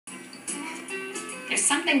There's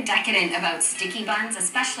something decadent about sticky buns,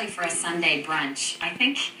 especially for a Sunday brunch. I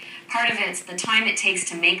think part of it's the time it takes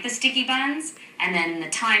to make the sticky buns and then the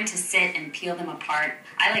time to sit and peel them apart.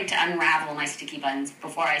 I like to unravel my sticky buns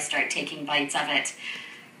before I start taking bites of it.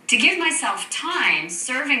 To give myself time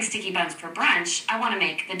serving sticky buns for brunch, I want to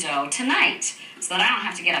make the dough tonight so that I don't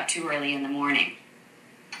have to get up too early in the morning.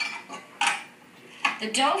 The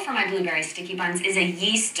dough for my blueberry sticky buns is a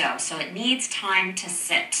yeast dough, so it needs time to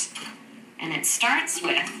sit. And it starts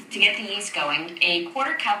with, to get the yeast going, a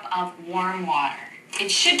 1/4 cup of warm water. It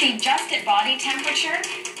should be just at body temperature.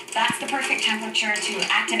 That's the perfect temperature to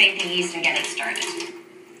activate the yeast and get it started.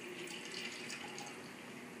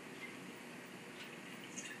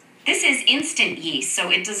 This is instant yeast, so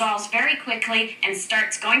it dissolves very quickly and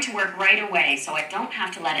starts going to work right away, so I don't have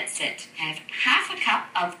to let it sit. I have 1/2 cup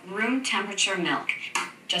of room temperature milk,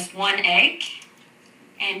 just 1 egg,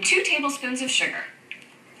 and 2 tablespoons of sugar.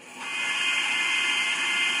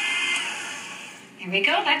 There we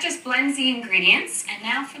go, that just blends the ingredients. And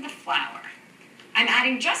now for the flour. I'm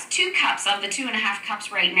adding just 2 cups of the 2½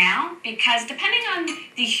 cups right now because depending on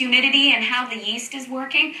the humidity and how the yeast is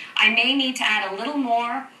working, I may need to add a little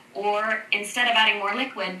more, or instead of adding more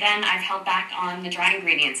liquid, then I've held back on the dry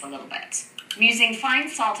ingredients a little bit. I'm using fine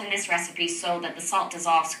salt in this recipe so that the salt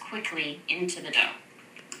dissolves quickly into the dough.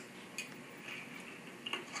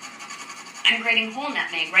 I'm grating whole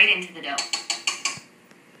nutmeg right into the dough.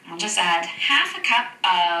 I'll just add 1/2 cup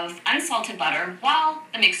of unsalted butter while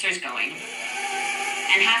the mixer's going,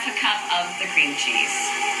 and 1/2 cup of the cream cheese.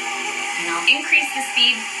 And I'll increase the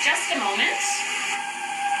speed just a moment.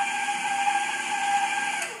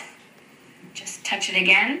 Just touch it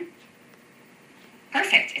again.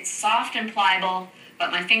 Perfect. It's soft and pliable,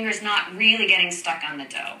 but my finger's not really getting stuck on the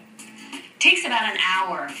dough. It takes about an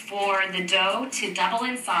hour for the dough to double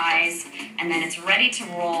in size, and then it's ready to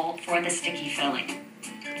roll for the sticky filling.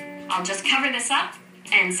 I'll just cover this up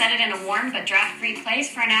and set it in a warm but draft-free place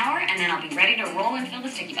for an hour, and then I'll be ready to roll and fill the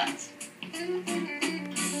sticky buns.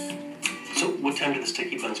 So what time do the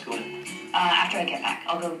sticky buns go in? After I get back.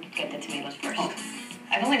 I'll go get the tomatoes first. Oh.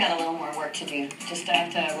 I've only got a little more work to do. Just I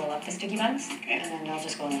have to roll up the sticky buns, Okay. and then they'll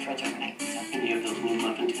just go in the fridge overnight. So. And you have those little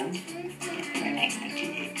muffin tins? Very nice.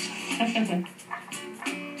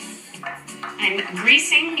 I'm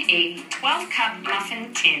greasing a 12-cup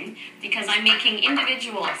muffin tin because I'm making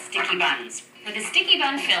individual sticky buns. For the sticky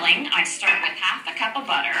bun filling, I start with 1/2 cup of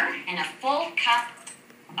butter and a full cup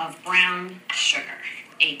of brown sugar.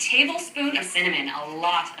 A tablespoon of cinnamon, a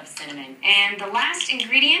lot of cinnamon. And the last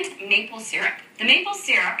ingredient, maple syrup. The maple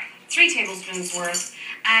syrup, 3 tablespoons worth,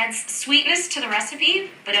 adds sweetness to the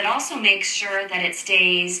recipe, but it also makes sure that it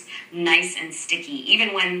stays nice and sticky,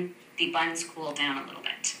 even when the buns cool down a little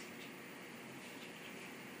bit.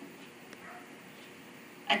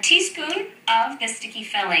 A teaspoon of the sticky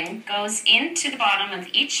filling goes into the bottom of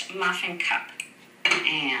each muffin cup.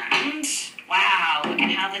 And wow, look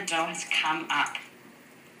at how the dough has come up.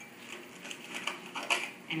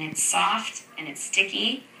 And it's soft and it's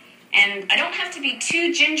sticky. And I don't have to be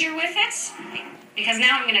too ginger with it because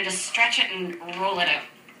now I'm going to just stretch it and roll it out.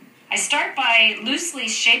 I start by loosely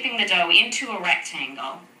shaping the dough into a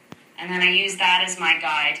rectangle, and then I use that as my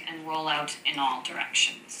guide and roll out in all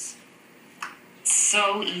directions.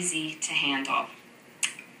 So easy to handle.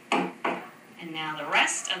 And now the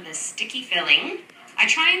rest of the sticky filling. I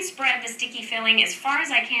try and spread the sticky filling as far as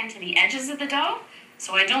I can to the edges of the dough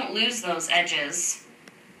so I don't lose those edges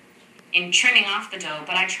in trimming off the dough,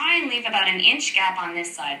 but I try and leave about 1 inch gap on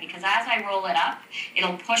this side because as I roll it up,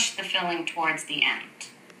 it'll push the filling towards the end.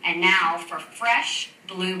 And now for fresh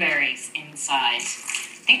blueberries inside.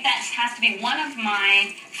 I think that has to be one of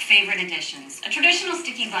my favorite additions. A traditional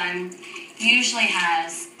sticky bun usually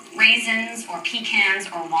has raisins or pecans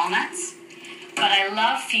or walnuts, but I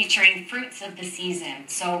love featuring fruits of the season.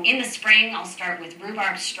 So in the spring, I'll start with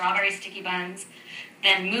rhubarb strawberry sticky buns,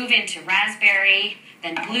 then move into raspberry,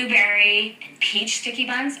 then blueberry, and peach sticky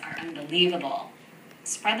buns are unbelievable.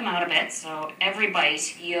 Spread them out a bit so every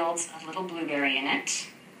bite yields a little blueberry in it,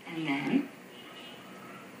 and then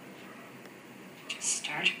just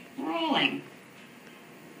start rolling.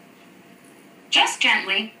 Just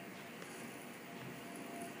gently.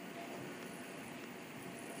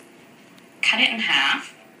 Cut it in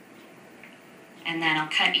half, and then I'll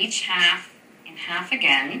cut each half in half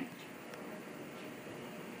again,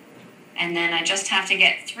 and then I just have to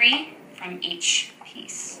get 3 from each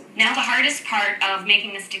piece. Now the hardest part of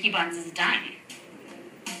making the sticky buns is done.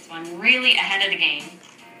 So I'm really ahead of the game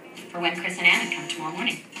for when Chris and Anna come tomorrow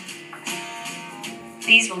morning.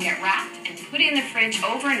 These will get wrapped and put in the fridge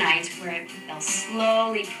overnight where they'll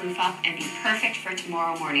slowly proof up and be perfect for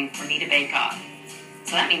tomorrow morning for me to bake off.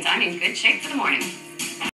 So that means I'm in good shape for the morning.